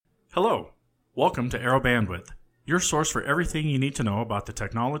Hello, welcome to Arrow Bandwidth, your source for everything you need to know about the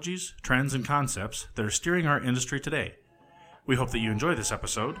technologies, trends, and concepts that are steering our industry today. We hope that you enjoy this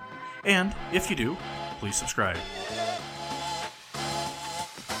episode, and if you do, please subscribe.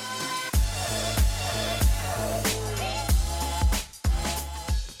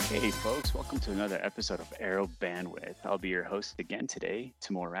 Hey folks, welcome to another episode of Arrow Bandwidth. I'll be your host again today,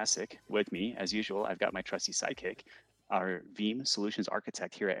 Timur Rasic. With me, as usual, I've got my trusty sidekick, our Veeam Solutions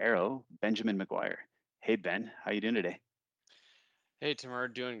Architect here at Arrow, Benjamin McGuire. Hey Ben, how you doing today? Hey Timur,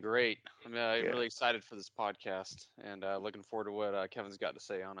 doing great. I'm really excited for this podcast and looking forward to what Kevin's got to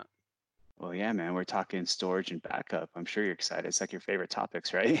say on it. Well, yeah, man, we're talking storage and backup. I'm sure you're excited. It's like your favorite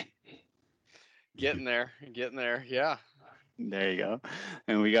topics, right? Getting there, yeah. There you go.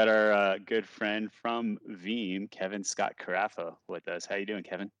 And we got our good friend from Veeam, Kevin Scott Carafa, with us. How you doing,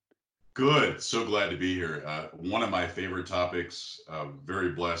 Kevin? Good. So glad to be here. One of my favorite topics.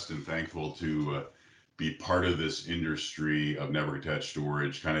 Very blessed and thankful to be part of this industry of network attached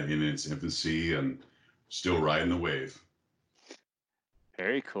storage, kind of in its infancy and still riding the wave.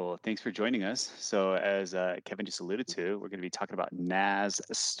 Very cool. Thanks for joining us. So as Kevin just alluded to, we're going to be talking about NAS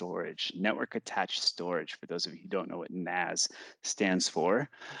storage, network attached storage, for those of you who don't know what NAS stands for.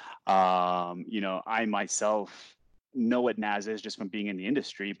 I myself know what NAS is just from being in the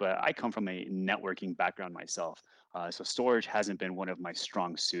industry, but I come from a networking background myself. So storage hasn't been one of my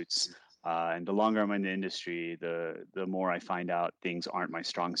strong suits. And the longer I'm in the industry, the more I find out things aren't my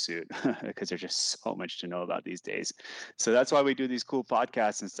strong suit because there's just so much to know about these days. So that's why we do these cool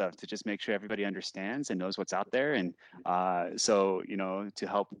podcasts and stuff, to just make sure everybody understands and knows what's out there. And to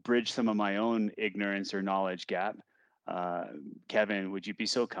help bridge some of my own ignorance or knowledge gap, Kevin, would you be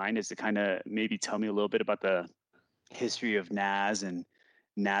so kind as to kind of maybe tell me a little bit about the history of NAS and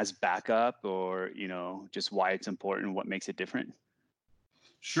NAS backup, or just why it's important, what makes it different?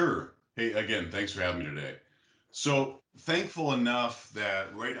 Sure. Hey, again, thanks for having me today. So thankful enough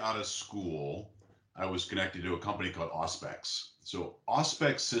that right out of school, I was connected to a company called Auspex. So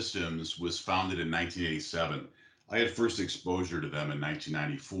Auspex Systems was founded in 1987. I had first exposure to them in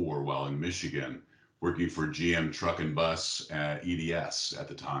 1994 while in Michigan, working for GM Truck and Bus EDS at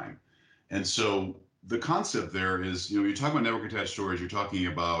the time. And so the concept there is, you're talking about network attached storage, you're talking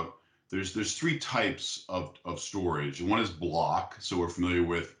about there's three types of storage. One is block. So we're familiar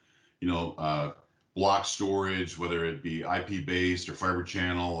with, block storage, whether it be IP based or fiber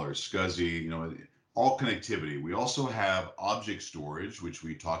channel or SCSI, all connectivity. We also have object storage, which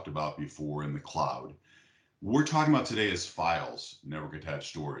we talked about before in the cloud. What we're talking about today is files, network attached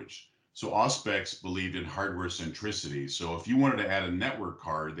storage. So Auspex believed in hardware centricity. So if you wanted to add a network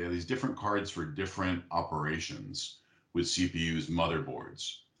card, they have these different cards for different operations with CPUs,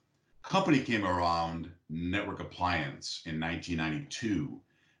 motherboards. Company came around, Network Appliance, in 1992.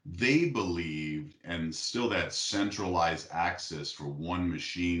 They believed, and still that centralized access for one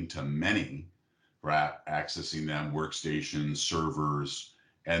machine to many, for accessing them, workstations, servers,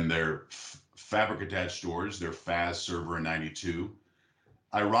 and their fabric attached storage, their FAS server in 92.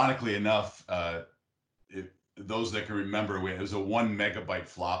 Ironically enough, those that can remember, it was a 1 megabyte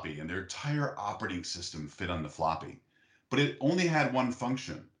floppy, and their entire operating system fit on the floppy, but it only had one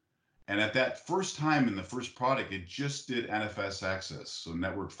function. And at that first time in the first product, it just did NFS access, so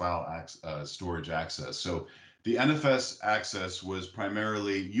network file storage access. So the NFS access was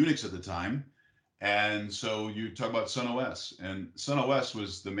primarily Unix at the time. And so you talk about SunOS, and SunOS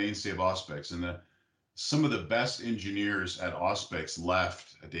was the mainstay of Auspex. And some of the best engineers at Auspex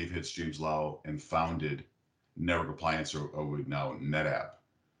left, Dave Hitz, James Lau, and founded Network Appliance, or now NetApp.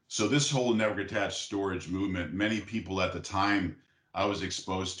 So this whole network attached storage movement, many people at the time, I was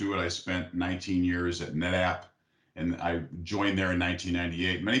exposed to it. I spent 19 years at NetApp, and I joined there in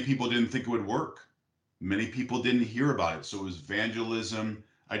 1998. Many people didn't think it would work. Many people didn't hear about it. So it was evangelism.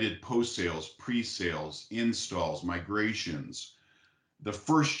 I did post-sales, pre-sales, installs, migrations. The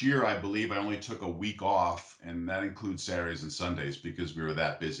first year, I believe I only took a week off, and that includes Saturdays and Sundays because we were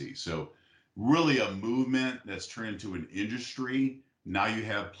that busy. So really a movement that's turned into an industry. Now you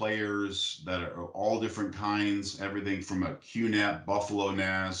have players that are all different kinds, everything from a QNAP Buffalo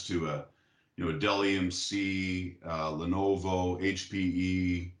NAS to a Dell EMC, Lenovo,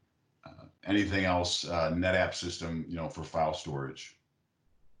 HPE, anything else, NetApp system, for file storage.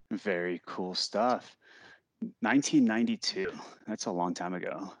 Very cool stuff. 1992, that's a long time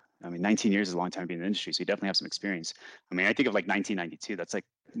ago. I mean, 19 years is a long time to be in the industry, so you definitely have some experience. I mean, I think of like 1992, that's like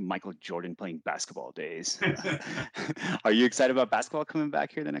Michael Jordan playing basketball days. Are you excited about basketball coming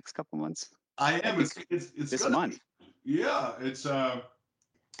back here the next couple months? I am. It's this month. Yeah, it's I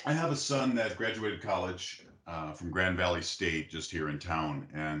have a son that graduated college from Grand Valley State, just here in town,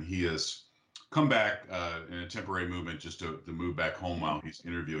 and he has come back in a temporary movement just to move back home while he's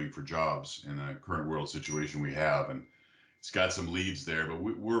interviewing for jobs in the current world situation we have. And he's got some leads there, but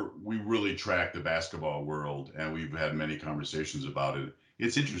we really track the basketball world, and we've had many conversations about it.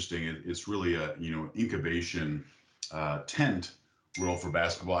 It's interesting. It's really a incubation tent world for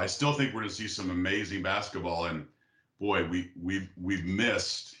basketball. I still think we're going to see some amazing basketball, and boy, we've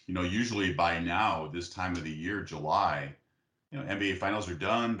missed. Usually by now this time of the year, July, NBA finals are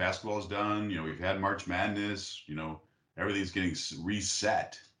done, basketball is done. We've had March Madness. Everything's getting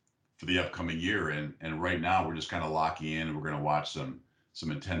reset for the upcoming year, and right now we're just kind of locking in, and we're going to watch some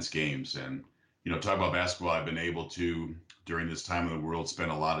intense games. And talk about basketball. I've been able to, during this time of the world,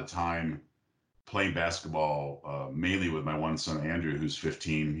 spend a lot of time playing basketball, mainly with my one son Andrew, who's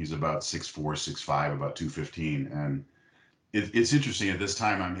 15. He's about 6'4", 6'5", about 215, and it's interesting. At this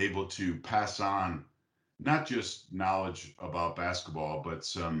time, I'm able to pass on not just knowledge about basketball, but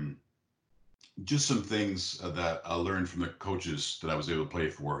some things that I learned from the coaches that I was able to play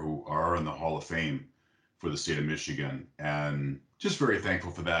for, who are in the Hall of Fame for the state of Michigan, and just very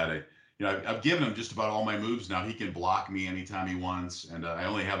thankful for that. I've given him just about all my moves now. He can block me anytime he wants, and I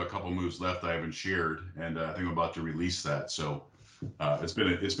only have a couple moves left I haven't shared, and I think I'm about to release that. So it's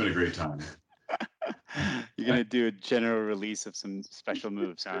been a great time. You're gonna do a general release of some special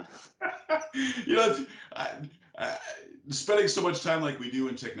moves, huh? I, spending so much time like we do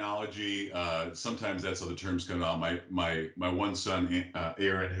in technology, sometimes that's how the terms come out. My one son,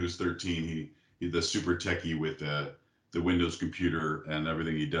 Aaron, who's 13, he's the super techie with the Windows computer and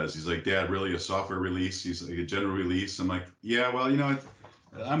everything he does. He's like, Dad, really a software release? He's like, a general release? I'm like, yeah, well,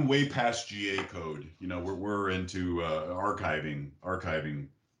 I'm way past GA code. We're into archiving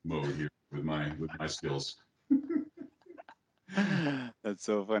mode here with my skills. That's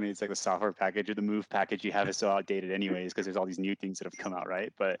so funny. It's like the software package or the move package you have is so outdated anyways, because there's all these new things that have come out,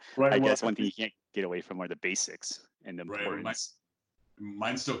 right? But Right. I Well, guess one thing you can't get away from are the basics and the right. importance.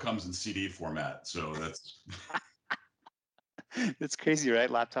 Mine still comes in CD format, so that's It's crazy, right?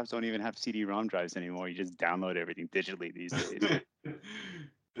 Laptops don't even have CD-ROM drives anymore. You just download everything digitally these days.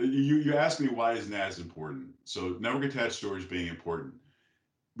 You asked me, why is NAS important? So network attached storage being important.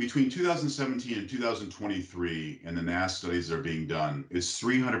 Between 2017 and 2023, and the NAS studies that are being done, is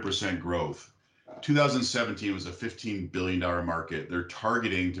 300% growth. 2017 was a $15 billion market. They're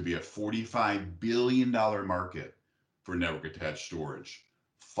targeting to be a $45 billion market for network attached storage.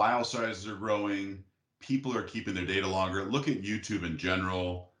 File sizes are growing. People are keeping their data longer. Look at YouTube in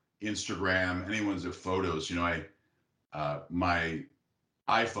general, Instagram, anyone's at photos. My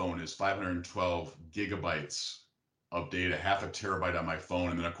iPhone is 512 gigabytes of data, half a terabyte on my phone,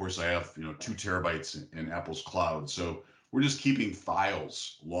 and then of course I have 2 terabytes in Apple's cloud. So we're just keeping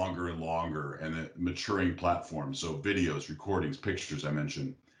files longer and longer, and a maturing platform. So videos, recordings, pictures I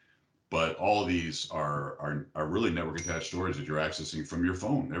mentioned, but all of these are really network attached storage that you're accessing from your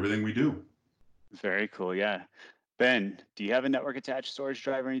phone. Everything we do. Very cool. Yeah. Ben, do you have a network attached storage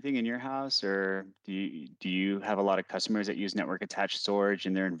drive or anything in your house, or do you have a lot of customers that use network attached storage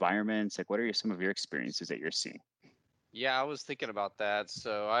in their environments? Like, what are some of your experiences that you're seeing? Yeah, I was thinking about that.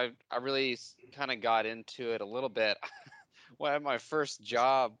 So I really kind of got into it a little bit. Well, at my first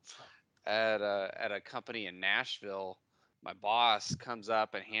job at a company in Nashville, my boss comes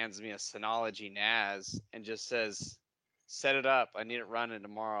up and hands me a Synology NAS and just says, "Set it up. I need it running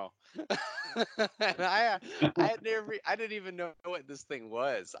tomorrow." And I didn't even know what this thing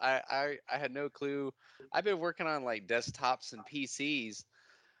was. I had no clue. I've been working on like desktops and PCs,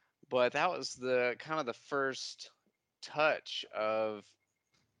 but that was the kind of the first touch of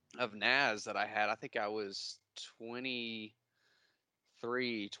NAS that I had. I think I was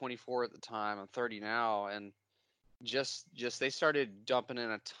 23, 24 at the time. I'm 30 now, and just they started dumping in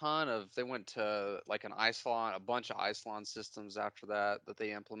a ton of. They went to like an Isilon, a bunch of Isilon systems after that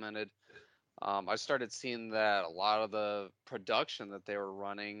they implemented. I started seeing that a lot of the production that they were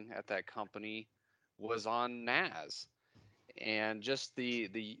running at that company was on NAS, and just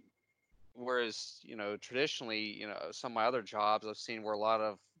the whereas traditionally some of my other jobs I've seen where a lot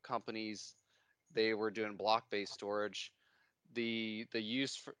of companies they were doing block-based storage, the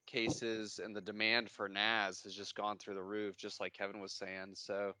cases and the demand for NAS has just gone through the roof, just like Kevin was saying.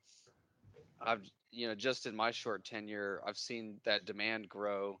 So I've just in my short tenure I've seen that demand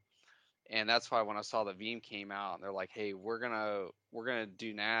grow, and that's why when I saw the Veeam came out and they're like, hey, we're gonna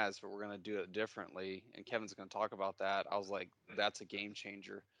do NAS, but we're gonna do it differently, and Kevin's gonna talk about that, I was like, that's a game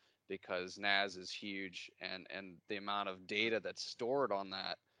changer, because NAS is huge, and the amount of data that's stored on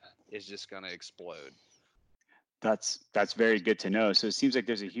that is just gonna explode. That's very good to know. So it seems like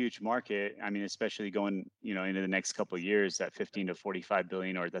there's a huge market. I mean, especially going, into the next couple of years, that 15 to 45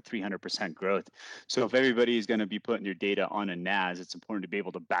 billion or the 300% growth. So if everybody is going to be putting their data on a NAS, it's important to be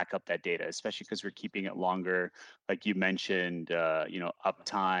able to back up that data, especially because we're keeping it longer. Like you mentioned,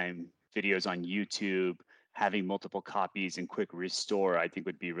 uptime, videos on YouTube, having multiple copies and quick restore, I think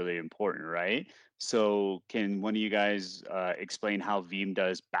would be really important, right? So can one of you guys explain how Veeam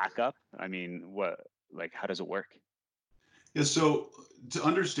does backup? I mean, how does it work? Yeah, so to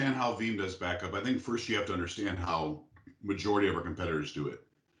understand how Veeam does backup, I think first you have to understand how majority of our competitors do it.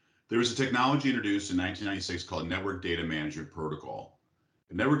 There was a technology introduced in 1996 called Network Data Management Protocol.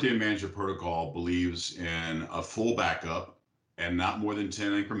 The Network Data Management Protocol believes in a full backup and not more than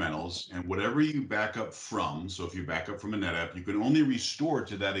 10 incrementals. And whatever you back up from, so if you back up from a NetApp, you can only restore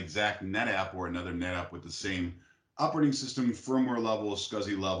to that exact NetApp or another NetApp with the same operating system, firmware level,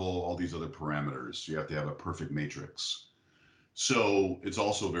 SCSI level, all these other parameters. You have to have a perfect matrix. So it's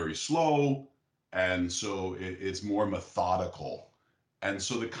also very slow. And so it's more methodical. And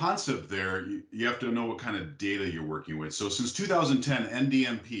so the concept there, you have to know what kind of data you're working with. So since 2010,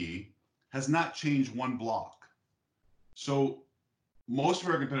 NDMP has not changed one block. So most of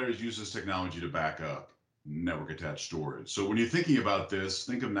our competitors use this technology to back up network attached storage. So when you're thinking about this,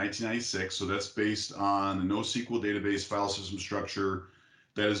 think of 1996. So that's based on a NoSQL database file system structure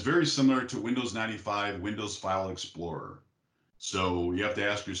that is very similar to Windows 95, Windows File Explorer. So you have to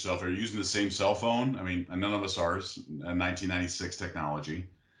ask yourself, are you using the same cell phone? I mean, none of us are. 1996 technology.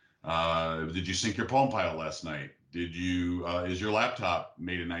 Did you sync your Palm Pilot last night? Is your laptop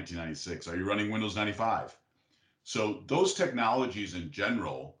made in 1996? Are you running Windows 95? So those technologies in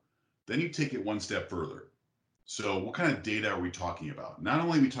general, then you take it one step further. So what kind of data are we talking about? Not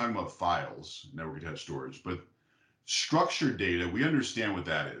only are we talking about files, network attached storage, but structured data, we understand what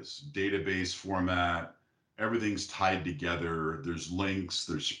that is. Database format, everything's tied together. There's links,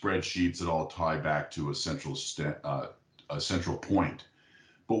 there's spreadsheets that all tie back to a central point.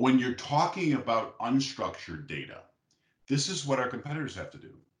 But when you're talking about unstructured data, this is what our competitors have to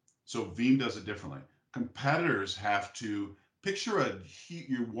do. So Veeam does it differently. Competitors have to picture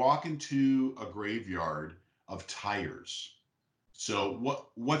you walk into a graveyard of tires. So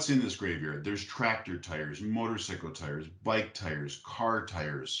what's in this graveyard? There's tractor tires, motorcycle tires, bike tires, car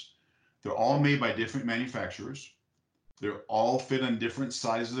tires. They're all made by different manufacturers. They're all fit on different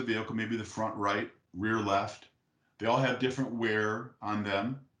sizes of the vehicle, maybe the front right, rear left. They all have different wear on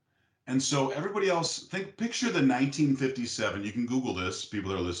them. And so everybody else, picture the 1957, you can Google this,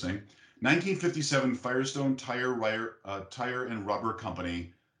 people that are listening, 1957 Firestone Tire and Rubber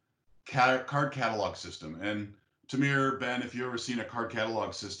Company card catalog system. And Tamir, Ben, if you've ever seen a card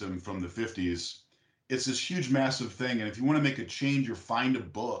catalog system from the 50s, it's this huge, massive thing. And if you want to make a change or find a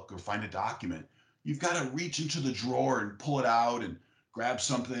book or find a document, you've got to reach into the drawer and pull it out and grab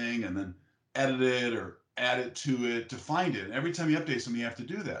something and then edit it or add it to it to find it. And every time you update something, you have to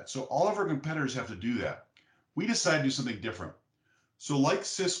do that. So all of our competitors have to do that. We decided to do something different. So like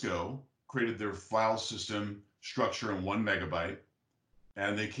Cisco created their file system structure in 1 megabyte,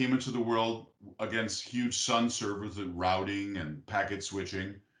 and they came into the world against huge Sun servers and routing and packet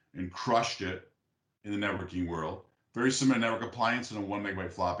switching and crushed it in the networking world. Very similar network appliance and a 1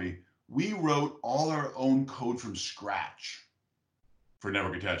 megabyte floppy. We wrote all our own code from scratch for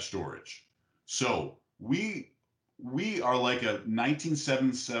network attached storage. So we are like a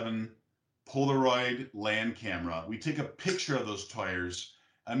 1977 Polaroid land camera. We take a picture of those tires.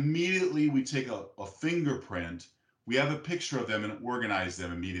 Immediately, we take a fingerprint. We have a picture of them and organize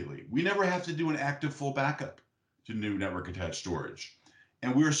them immediately. We never have to do an active full backup to new network attached storage.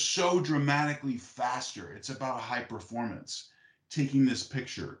 And we're so dramatically faster. It's about high performance. Taking this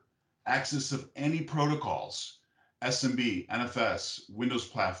picture, access of any protocols, SMB, NFS, Windows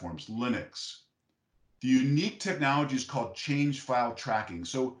platforms, Linux. The unique technology is called change file tracking.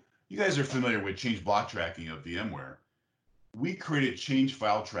 So you guys are familiar with change block tracking of VMware. We created change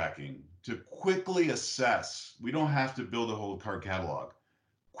file tracking to quickly assess. We don't have to build a whole card catalog.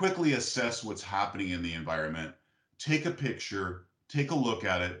 Quickly assess what's happening in the environment. Take a picture, take a look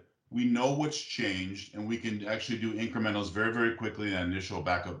at it. We know what's changed, and we can actually do incrementals very, very quickly and initial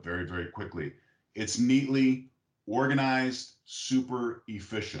backup very, very quickly. It's neatly organized, super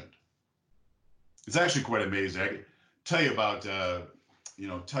efficient. It's actually quite amazing. I can tell you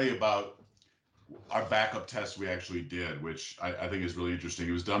about, our backup test we actually did, which I think is really interesting.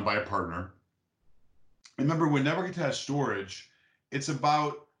 It was done by a partner. Remember, with network attached storage, it's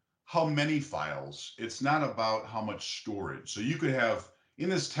about how many files. It's not about how much storage. So you could have, in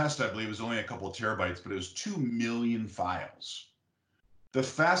this test, I believe it was only a couple of terabytes, but it was 2 million files. The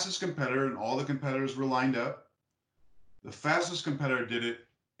fastest competitor, and all the competitors were lined up, The fastest competitor did it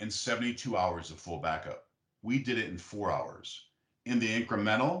in 72 hours of full backup. We did it in 4 hours. In the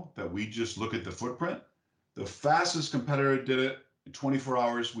incremental that we just look at the footprint, the fastest competitor did it in 24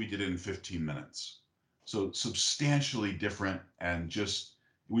 hours. We did it in 15 minutes. So substantially different, and just,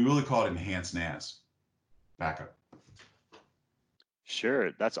 we really call it enhanced NAS backup.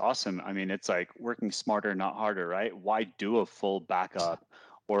 Sure, that's awesome. I mean, it's like working smarter, not harder, right? Why do a full backup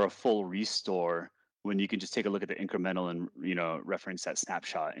or a full restore when you can just take a look at the incremental and reference that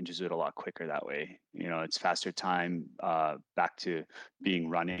snapshot and just do it a lot quicker that way? It's faster time back to being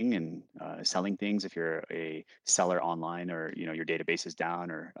running and selling things if you're a seller online, or your database is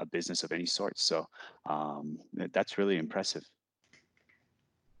down, or a business of any sort. So that's really impressive.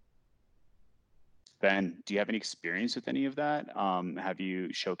 Ben, do you have any experience with any of that? Have you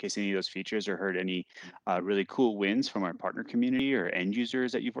showcased any of those features or heard any really cool wins from our partner community or end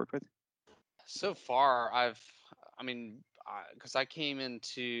users that you've worked with? So far, because I came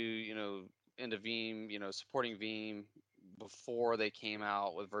into Veeam, supporting Veeam before they came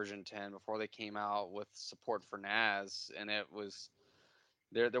out with version 10, before they came out with support for NAS, and it was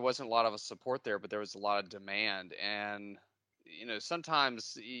there wasn't a lot of support there, but there was a lot of demand. And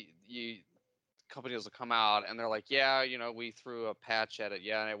sometimes companies will come out and they're like, yeah, we threw a patch at it,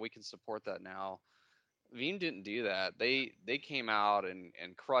 yeah, we can support that now. Veeam didn't do that. They came out and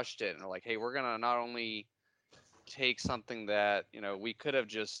crushed it, and they're like, hey, we're gonna not only take something that we could have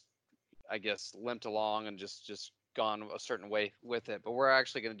just, I guess, limped along and just gone a certain way with it, but we're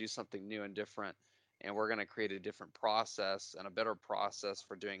actually going to do something new and different, and we're going to create a different process and a better process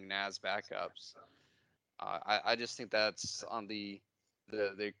for doing NAS backups. I just think that's on the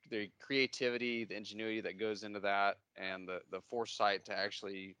creativity, the ingenuity that goes into that, and the foresight to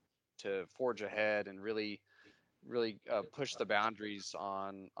actually to forge ahead and really push the boundaries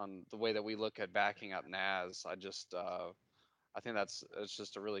on the way that we look at backing up NAS. I think it's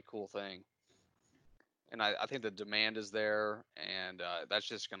just a really cool thing, and I think the demand is there, and that's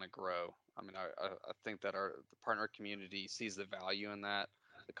just going to grow. I mean, I think that the partner community sees the value in that,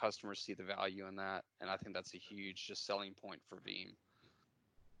 the customers see the value in that, and I think that's a huge just selling point for Veeam.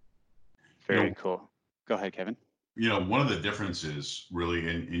 Very cool. Go ahead, Kevin. One of the differences really,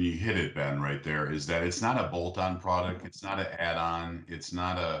 and you hit it, Ben, right there, is that it's not a bolt-on product. It's not an add-on. It's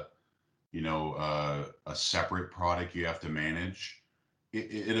not a separate product you have to manage.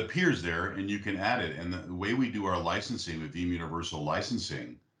 It appears there, and you can add it. And the way we do our licensing with Veeam Universal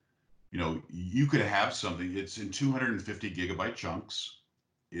Licensing, you could have something. It's in 250 gigabyte chunks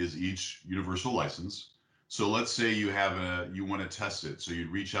is each universal license. So let's say you want to test it. So you'd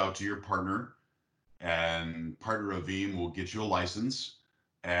reach out to your partner, and partner of Veeam will get you a license,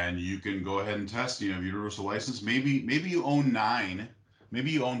 and you can go ahead and test, universal license. Maybe you own 9,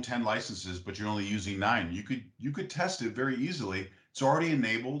 maybe you own 10 licenses, but you're only using 9. You could test it very easily. It's already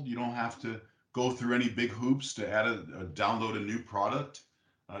enabled. You don't have to go through any big hoops to download a new product.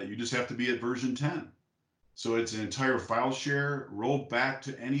 You just have to be at version 10. So it's an entire file share, rolled back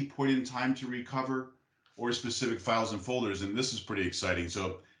to any point in time to recover, or specific files and folders. And this is pretty exciting.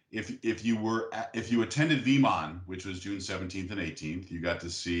 So if you attended VeeamON, which was June 17th and 18th, you got to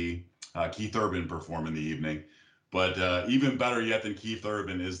see Keith Urban perform in the evening. But even better yet than Keith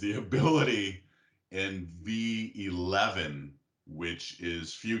Urban is the ability in V11, which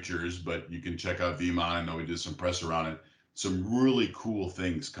is futures, but you can check out VeeamON. I know we did some press around it. Some really cool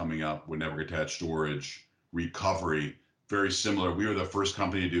things coming up with network attached storage recovery. Very similar. We were the first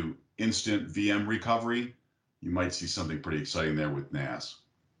company to do instant VM recovery. You might see something pretty exciting there with NAS.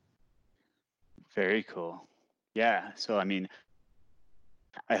 Very cool. Yeah. So, I mean,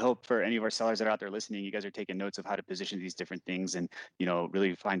 I hope for any of our sellers that are out there listening, you guys are taking notes of how to position these different things and,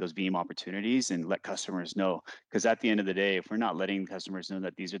 really find those Veeam opportunities and let customers know. Because at the end of the day, if we're not letting customers know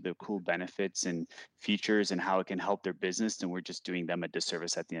that these are the cool benefits and features and how it can help their business, then we're just doing them a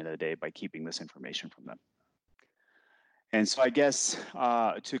disservice at the end of the day by keeping this information from them. And so I guess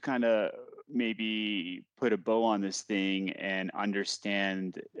to kind of maybe put a bow on this thing and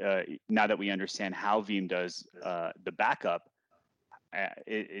understand, now that we understand how Veeam does the backup,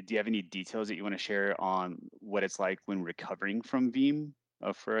 do you have any details that you want to share on what it's like when recovering from Veeam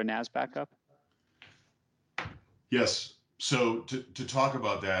for a NAS backup? Yes. So to talk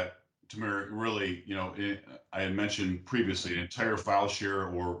about that, Tamir, really, I had mentioned previously an entire file share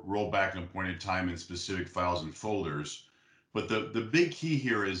or rollback in a point in time in specific files and folders. But the big key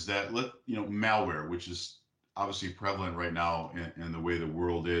here is that malware, which is obviously prevalent right now in the way the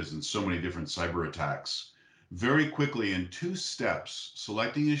world is, and so many different cyber attacks, very quickly in 2 steps,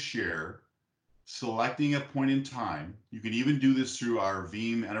 selecting a share, selecting a point in time. You can even do this through our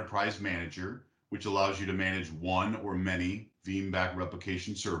Veeam Enterprise Manager, which allows you to manage one or many Veeam back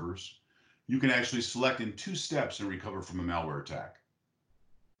replication servers. You can actually select in 2 steps and recover from a malware attack.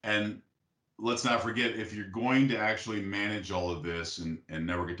 And let's not forget, if you're going to actually manage all of this and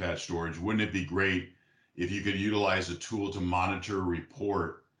network attached storage, wouldn't it be great if you could utilize a tool to monitor,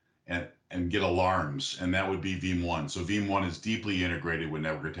 report, and get alarms? And that would be Veeam One. So Veeam One is deeply integrated with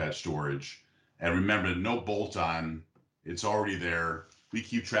network attached storage. And remember, no bolt on, it's already there. We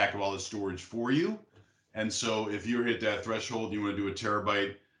keep track of all the storage for you. And so if you hit that threshold, you want to do a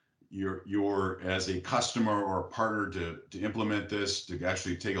terabyte, you're as a customer or a partner to implement this, to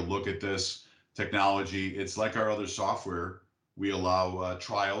actually take a look at this technology. It's like our other software. We allow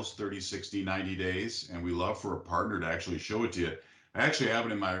trials, 30, 60, 90 days, and we love for a partner to actually show it to you. I actually have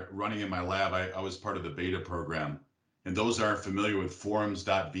it running in my lab. I was part of the beta program. And those that aren't familiar with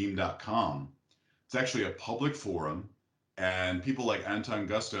forums.veeam.com, it's actually a public forum. And people like Anton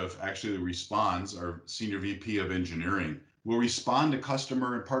Gustav actually responds, our senior VP of engineering, will respond to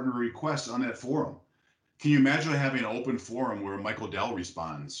customer and partner requests on that forum. Can you imagine having an open forum where Michael Dell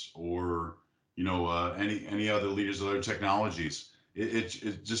responds, or any other leaders of other technologies?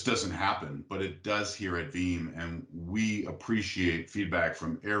 It just doesn't happen, but it does here at Veeam, and we appreciate feedback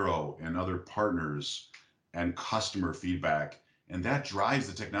from Arrow and other partners and customer feedback, and that drives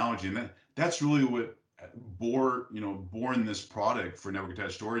the technology, and that's really what born this product for network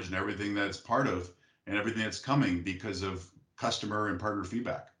attached storage and everything that's part of and everything that's coming because of customer and partner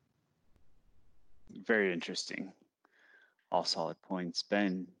feedback. Very interesting. All solid points.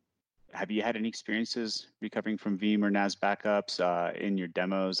 Ben, have you had any experiences recovering from Veeam or NAS backups in your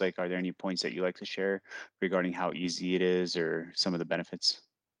demos? Like, are there any points that you like to share regarding how easy it is or some of the benefits?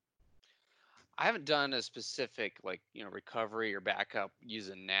 I haven't done a specific recovery or backup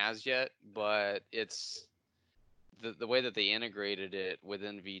using NAS yet, but it's the way that they integrated it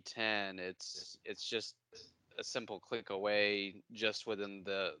within V10. It's just a simple click away, just within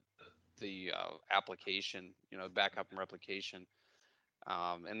the application, backup and replication,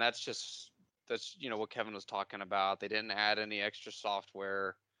 and that's what Kevin was talking about. They didn't add any extra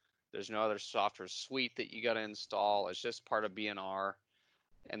software. There's no other software suite that you got to install. It's just part of BNR.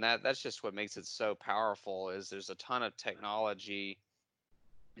 And that's just what makes it so powerful, is there's a ton of technology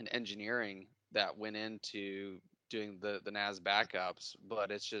and engineering that went into doing the NAS backups,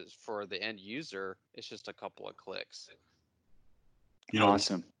 but it's just, for the end user, it's just a couple of clicks.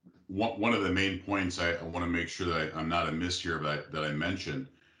 Awesome. One of the main points I want to make sure that I'm not amiss here, but that I mentioned,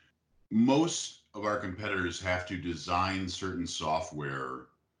 most of our competitors have to design certain software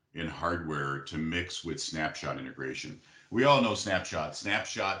and hardware to mix with snapshot integration. We all know Snapshot.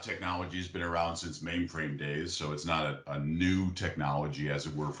 Snapshot technology has been around since mainframe days, so it's not a new technology, as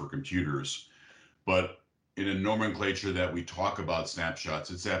it were, for computers. But in a nomenclature that we talk about snapshots,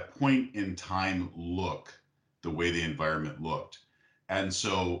 it's that point in time look, the way the environment looked. And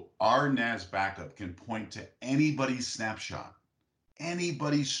so our NAS backup can point to anybody's snapshot,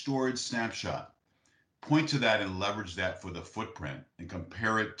 anybody's storage snapshot, point to that and leverage that for the footprint and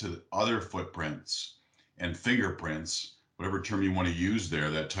compare it to other footprints and fingerprints, whatever term you want to use there,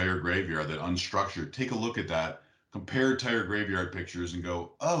 that tire graveyard, that unstructured. Take a look at that, compare tire graveyard pictures and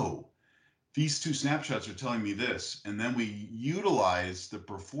go, oh, these 2 snapshots are telling me this. And then we utilize the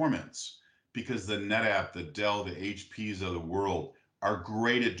performance, because the NetApp, the Dell, the HPs of the world are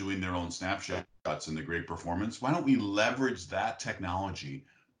great at doing their own snapshots and the great performance. Why don't we leverage that technology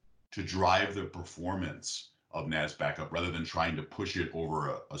to drive the performance of NAS backup, rather than trying to push it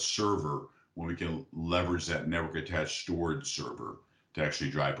over a server, when we can leverage that network attached storage server to actually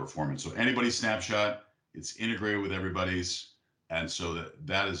drive performance? So anybody's snapshot, it's integrated with everybody's. And so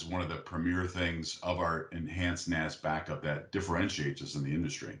that is one of the premier things of our enhanced NAS backup that differentiates us in the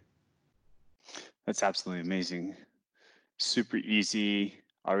industry. That's absolutely amazing. Super easy,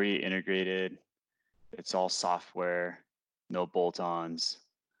 already integrated. It's all software, no bolt-ons.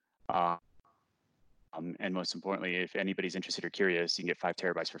 And most importantly, if anybody's interested or curious, you can get 5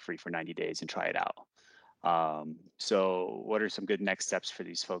 terabytes for free for 90 days and try it out. So what are some good next steps for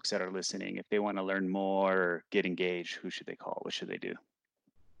these folks that are listening? If they want to learn more or get engaged, who should they call? What should they do?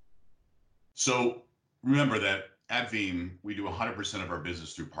 So remember that at Veeam, we do 100% of our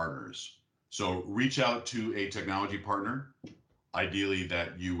business through partners. So reach out to a technology partner. Ideally,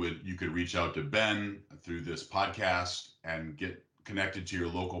 that you could reach out to Ben through this podcast and get connected to your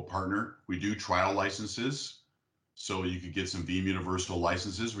local partner. We do trial licenses, so you could get some Veeam Universal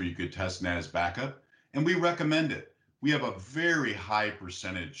licenses where you could test NAS backup, and we recommend it. We have a very high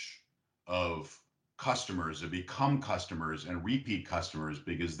percentage of customers that become customers and repeat customers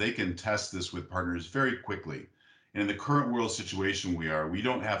because they can test this with partners very quickly. And in the current world situation we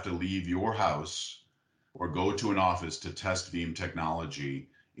don't have to leave your house or go to an office to test Veeam technology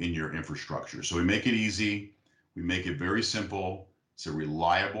in your infrastructure. So we make it easy. We make it very simple. It's a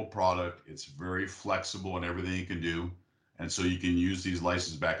reliable product. It's very flexible in everything you can do. And so you can use these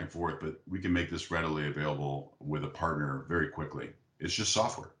licenses back and forth, but we can make this readily available with a partner very quickly. It's just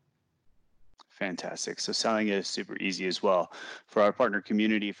software. Fantastic. So selling is super easy as well. For our partner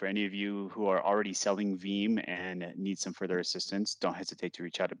community, for any of you who are already selling Veeam and need some further assistance, don't hesitate to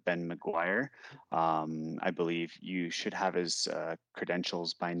reach out to Ben McGuire. I believe you should have his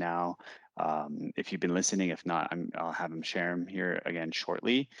credentials by now. If you've been listening, if not, I'll have him share them here again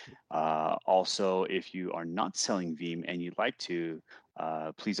shortly. Also, if you are not selling Veeam and you'd like to,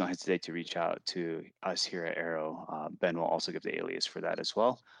 please don't hesitate to reach out to us here at Arrow. Ben will also give the alias for that as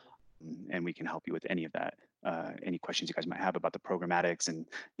well. And we can help you with any of that, any questions you guys might have about the programmatics and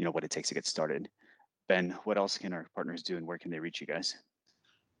what it takes to get started. Ben, what else can our partners do and where can they reach you guys?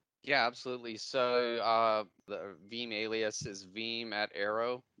 Yeah, absolutely. So the Veeam alias is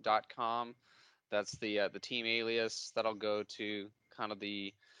veeam@arrow.com. That's the team alias. That'll go to kind of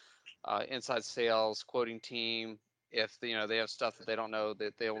the inside sales quoting team. If they have stuff that they don't know,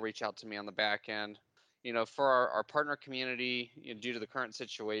 that they'll reach out to me on the back end. For our partner community, due to the current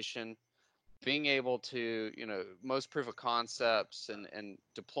situation, being able to, most proof of concepts and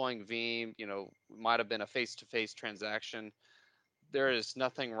deploying Veeam, might have been a face-to-face transaction. There is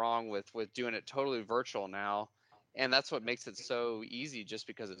nothing wrong with doing it totally virtual now. And that's what makes it so easy, just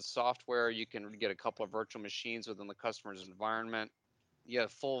because it's software. You can get a couple of virtual machines within the customer's environment. You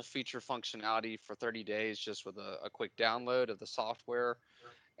have full feature functionality for 30 days just with a quick download of the software.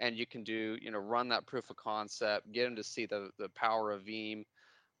 And you can do, run that proof of concept, get them to see the power of Veeam,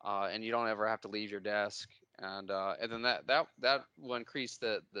 and you don't ever have to leave your desk. And then that will increase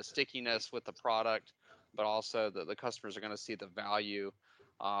the stickiness with the product, but also the customers are going to see the value,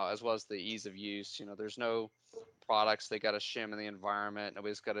 as well as the ease of use. There's no products they got to shim in the environment.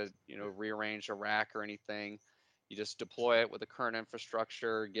 Nobody's got to rearrange a rack or anything. You just deploy it with the current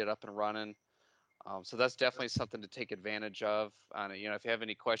infrastructure, get up and running. So that's definitely something to take advantage of. And if you have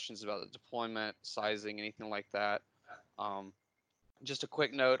any questions about the deployment, sizing, anything like that, just a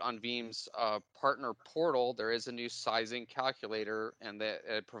quick note on Veeam's partner portal. There is a new sizing calculator, and that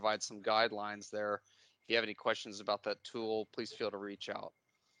it provides some guidelines there. If you have any questions about that tool, please feel to reach out.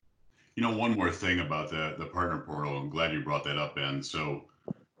 One more thing about the partner portal. I'm glad you brought that up, Ben. So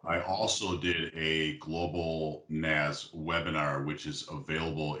I also did a global NAS webinar, which is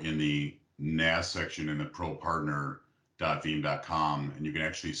available in the NAS section in the propartner.veeam.com. And you can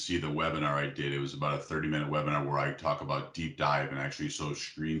actually see the webinar I did. It was about a 30-minute webinar where I talk about deep dive and actually show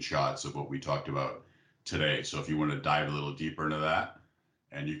screenshots of what we talked about today. So if you want to dive a little deeper into that,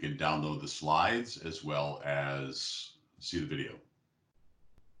 and you can download the slides as well as see the video.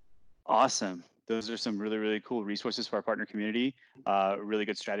 Awesome. Those are some really, really cool resources for our partner community. Really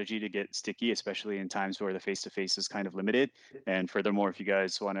good strategy to get sticky, especially in times where the face-to-face is kind of limited. And furthermore, if you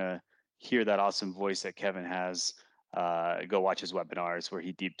guys want to hear that awesome voice that Kevin has, go watch his webinars where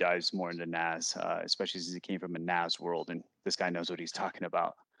he deep dives more into NAS, especially since he came from a NAS world and this guy knows what he's talking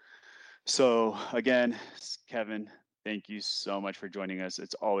about. So again, Kevin, thank you so much for joining us.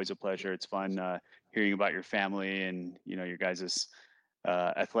 It's always a pleasure. It's fun hearing about your family and your guys'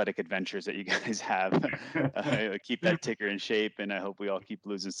 athletic adventures that you guys have. Keep that ticker in shape, and I hope we all keep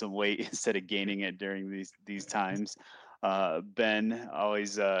losing some weight instead of gaining it during these times. Ben,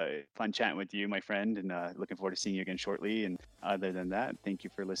 always fun chatting with you, my friend, and looking forward to seeing you again shortly. And other than that, thank you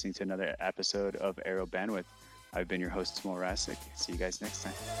for listening to another episode of Arrow Bandwidth. I've been your host, Mo Rasic. See you guys next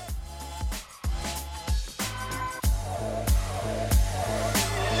time.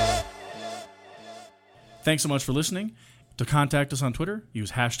 Thanks so much for listening. To contact us on Twitter,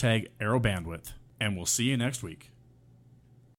 use #ArrowBandwidth, and we'll see you next week.